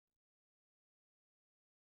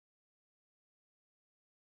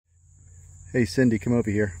Hey Cindy, come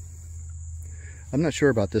over here. I'm not sure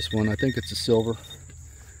about this one. I think it's a silver.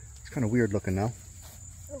 It's kind of weird looking now.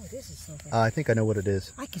 Oh, it is a silver. I think I know what it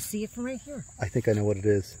is. I can see it from right here. I think I know what it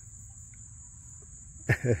is.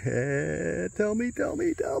 Tell me.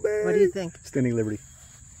 What do you think? Standing Liberty.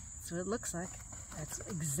 That's what it looks like. That's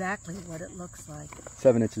exactly what it looks like.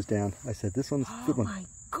 7 inches down. I said, this one's a good one. Oh my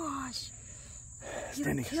gosh. You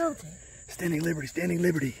Standing, killed it. Standing Liberty, Standing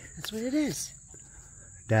Liberty. That's what it is.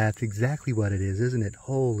 That's exactly what it is, isn't it?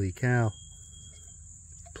 Holy cow.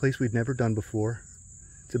 Place we'd never done before.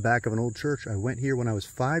 It's the back of an old church. I went here when I was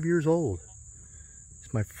 5 years old.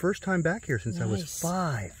 It's my first time back here since I was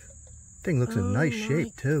 5. Thing looks in nice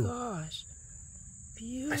shape too. Gosh.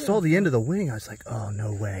 Beautiful. I saw the end of the wing. I was like, oh,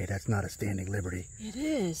 no way. That's not a Standing Liberty. It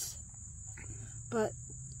is. But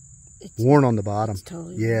it's worn on the bottom. It's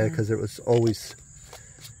totally yeah, worn. because it was always...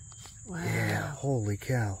 Wow. Yeah, holy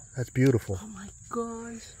cow. That's beautiful. Oh my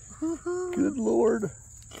gosh. Good Lord.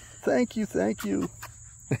 Thank you.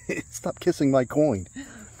 Stop kissing my coin.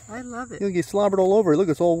 I love it. You'll get slobbered all over it. Look,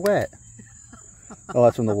 it's all wet. Oh,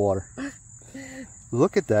 that's from the water.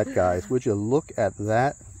 Look at that, guys. Would you look at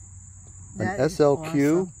that? An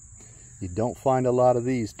SLQ. Awesome. You don't find a lot of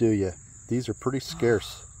these, do you? These are pretty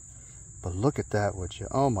scarce. But look at that, would you?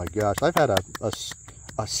 Oh my gosh. I've had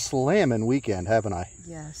a slamming weekend, haven't I?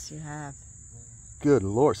 Yes, you have. Good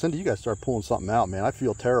Lord. Cindy, you got to start pulling something out, man. I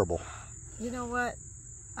feel terrible. You know what?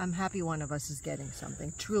 I'm happy one of us is getting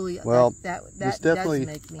something. Truly, well, that this definitely, does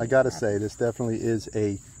make me I got to happy. say, this definitely is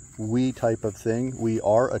a we type of thing. We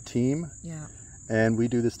are a team. Yeah. And we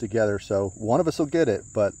do this together. So one of us will get it,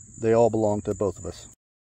 but they all belong to both of us.